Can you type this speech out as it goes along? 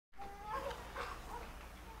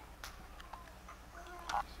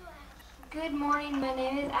Good morning, my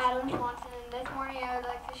name is Adam Swanson, and this morning I would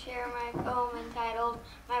like to share my poem entitled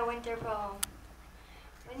My Winter Poem.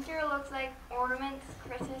 Winter looks like ornaments,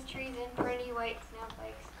 Christmas trees, and pretty white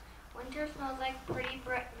snowflakes. Winter smells like pretty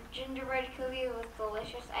gingerbread cookies with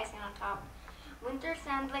delicious icing on top. Winter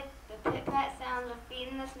sounds like the pit-pat sounds of feet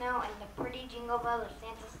in the snow and the pretty jingle bells of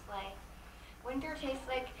Santa's sleigh. Winter tastes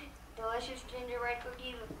like delicious gingerbread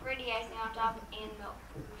cookies with pretty icing on top and milk.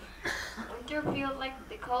 Winter feels like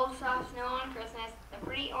the cold, soft snow on Christmas, the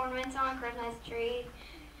pretty ornaments on Christmas tree,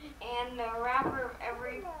 and the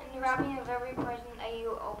wrapping of every present that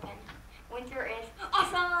you open. Winter is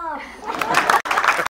awesome!